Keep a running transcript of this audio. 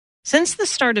Since the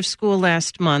start of school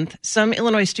last month, some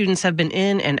Illinois students have been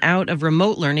in and out of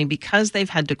remote learning because they've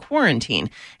had to quarantine.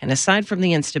 And aside from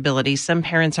the instability, some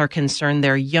parents are concerned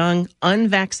their young,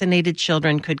 unvaccinated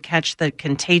children could catch the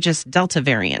contagious Delta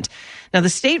variant. Now, the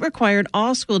state required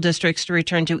all school districts to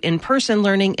return to in-person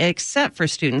learning except for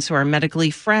students who are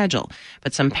medically fragile.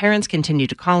 But some parents continue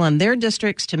to call on their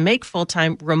districts to make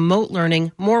full-time remote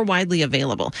learning more widely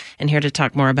available. And here to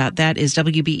talk more about that is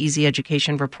WBEZ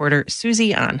education reporter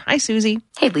Susie An. Hi, Susie.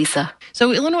 Hey, Lisa.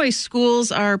 So Illinois schools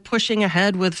are pushing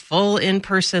ahead with full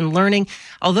in-person learning,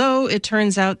 although it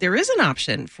turns out there is an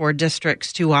option for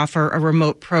districts to offer a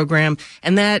remote program,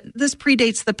 and that this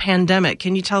predates the pandemic.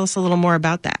 Can you tell us a little more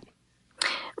about that?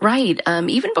 Right.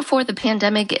 Even before the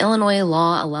pandemic, Illinois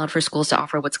law allowed for schools to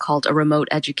offer what's called a remote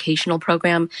educational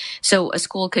program. So a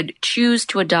school could choose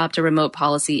to adopt a remote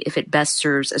policy if it best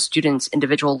serves a student's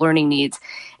individual learning needs.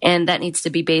 And that needs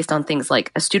to be based on things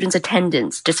like a student's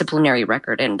attendance, disciplinary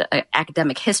record, and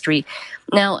academic history.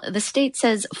 Now, the state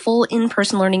says full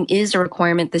in-person learning is a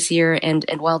requirement this year. And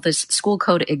while this school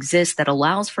code exists that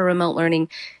allows for remote learning,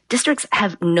 districts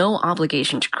have no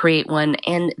obligation to create one,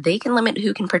 and they can limit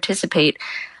who can participate.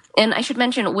 And I should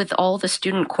mention, with all the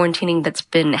student quarantining that's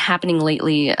been happening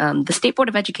lately, the State Board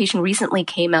of Education recently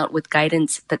came out with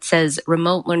guidance that says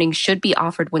remote learning should be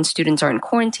offered when students are in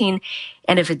quarantine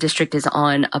and if a district is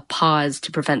on a pause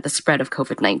to prevent the spread of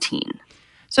COVID-19.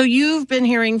 So you've been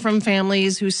hearing from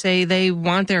families who say they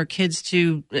want their kids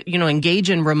to, engage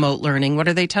in remote learning. What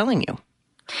are they telling you?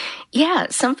 Yeah,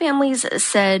 some families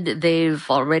said they've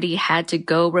already had to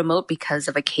go remote because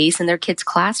of a case in their kid's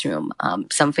classroom.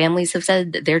 Some families have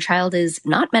said their child is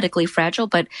not medically fragile,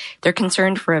 but they're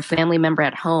concerned for a family member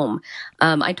at home.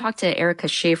 I talked to Erica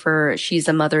Schaefer. She's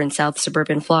a mother in South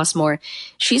Suburban Flossmoor.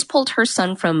 She's pulled her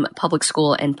son from public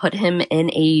school and put him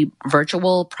in a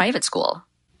virtual private school.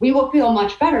 We will feel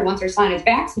much better once our son is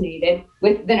vaccinated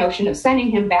with the notion of sending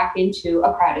him back into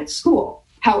a crowded school.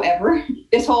 However,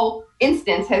 this whole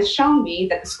instance has shown me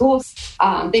that the schools,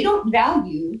 they don't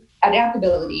value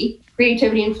adaptability,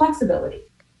 creativity, and flexibility.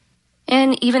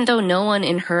 And even though no one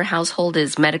in her household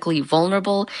is medically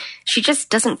vulnerable, she just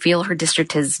doesn't feel her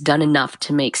district has done enough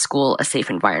to make school a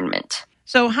safe environment.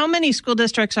 So how many school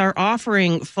districts are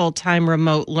offering full-time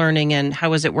remote learning, and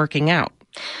how is it working out?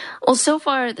 Well, so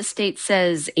far, the state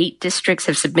says 8 districts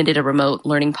have submitted a remote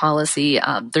learning policy.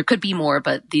 There could be more,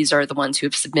 but these are the ones who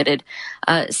have submitted.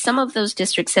 Some of those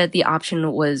districts said the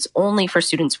option was only for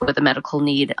students with a medical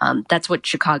need. That's what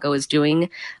Chicago is doing.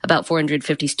 About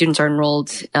 450 students are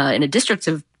enrolled in a district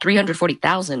of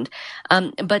 340,000.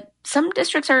 But some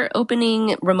districts are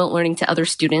opening remote learning to other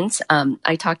students.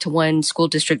 I talked to one school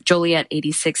district, Joliet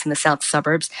 86 in the south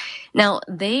suburbs. Now,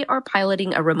 they are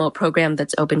piloting a remote program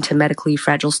that's open to medically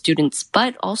fragile students,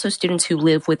 but also students who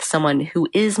live with someone who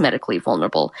is medically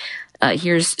vulnerable.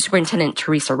 Here's Superintendent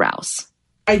Teresa Rouse.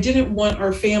 I didn't want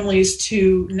our families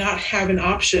to not have an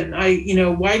option.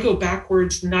 Why go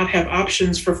backwards and not have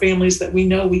options for families that we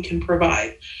know we can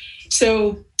provide?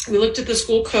 So we looked at the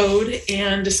school code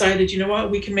and decided,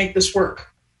 we can make this work.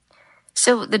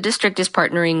 So the district is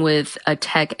partnering with a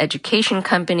tech education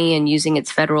company and using its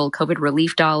federal COVID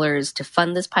relief dollars to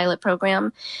fund this pilot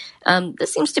program.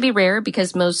 This seems to be rare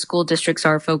because most school districts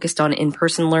are focused on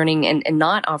in-person learning and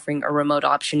not offering a remote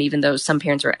option, even though some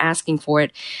parents are asking for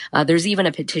it. There's even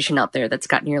a petition out there that's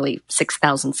got nearly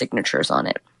 6,000 signatures on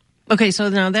it. Okay, so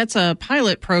now that's a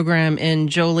pilot program in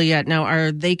Joliet. Now,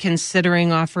 are they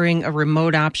considering offering a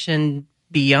remote option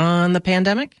beyond the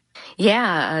pandemic?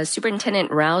 Yeah,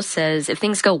 Superintendent Rouse says if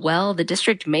things go well, the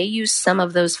district may use some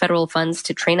of those federal funds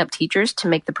to train up teachers to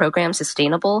make the program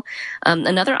sustainable.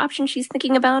 Another option she's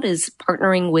thinking about is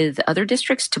partnering with other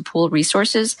districts to pool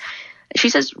resources. She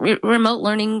says remote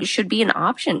learning should be an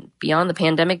option beyond the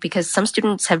pandemic because some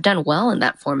students have done well in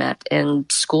that format, and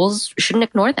schools shouldn't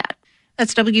ignore that.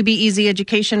 That's WBEZ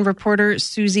education reporter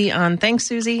Susie An. Thanks,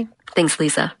 Susie. Thanks,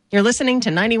 Lisa. You're listening to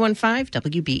 91.5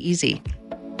 WBEZ.